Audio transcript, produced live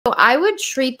So I would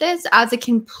treat this as a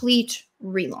complete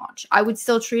relaunch. I would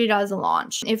still treat it as a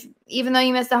launch. If even though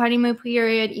you missed the honeymoon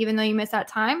period, even though you missed that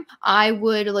time, I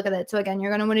would look at it. So again,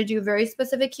 you're going to want to do very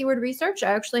specific keyword research.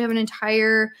 I actually have an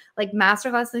entire like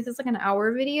masterclass. I think it's like an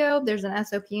hour video. There's an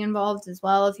SOP involved as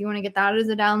well. If you want to get that as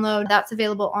a download, that's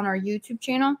available on our YouTube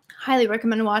channel. Highly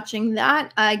recommend watching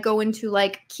that. I go into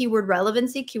like keyword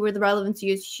relevancy. Keyword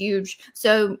relevancy is huge.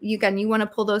 So you want to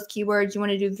pull those keywords. You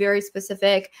want to do very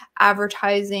specific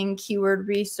advertising, keyword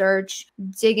research,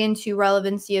 dig into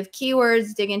relevancy of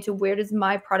keywords, dig into where does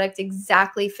my product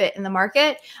exactly fit in the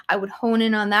market. I would hone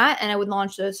in on that and I would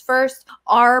launch those first.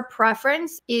 Our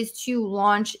preference is to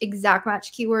launch exact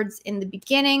match keywords in the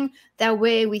beginning. That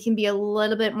way we can be a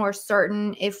little bit more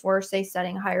certain if we're, say,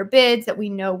 setting higher bids, that we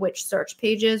know which search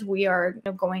pages we are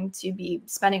going to be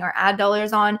spending our ad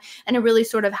dollars on. And it really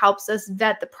sort of helps us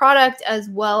vet the product as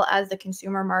well as the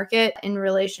consumer market in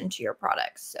relation to your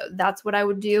products. So that's what I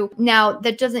would do. Now,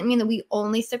 that doesn't mean that we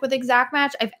only stick with exact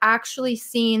match. I've actually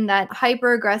seen that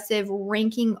hyper aggressive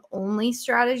ranking only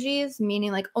strategies,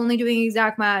 meaning like only doing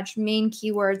exact match, main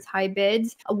keywords, high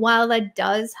bids, while that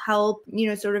does help,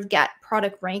 sort of get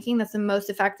product ranking, that's the most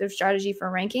effective strategy for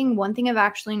ranking. One thing I've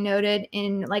actually noted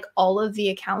in like all of the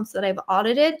accounts that I've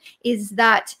audited is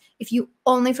that if you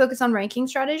only focus on ranking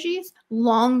strategies,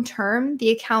 long term,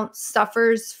 the account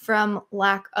suffers from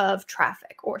lack of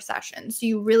traffic or sessions. So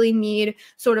you really need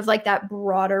sort of like that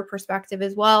broader perspective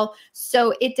as well.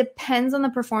 So it depends on the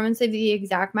performance of the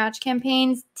exact match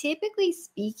campaigns. Typically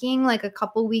speaking, like a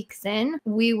couple weeks in,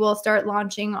 we will start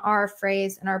launching our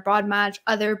phrase and our broad match.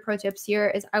 Other pro tips here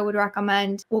is I would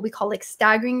recommend what we call like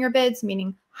staggering your bids,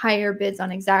 meaning higher bids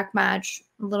on exact match,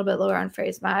 a little bit lower on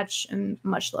phrase match, and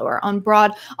much lower on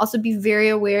broad. Also be very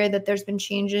aware that there's been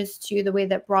changes to the way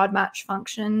that broad match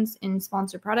functions in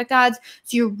sponsored product ads.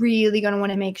 So you're really going to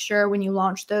want to make sure when you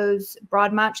launch those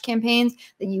broad match campaigns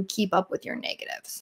that you keep up with your negatives.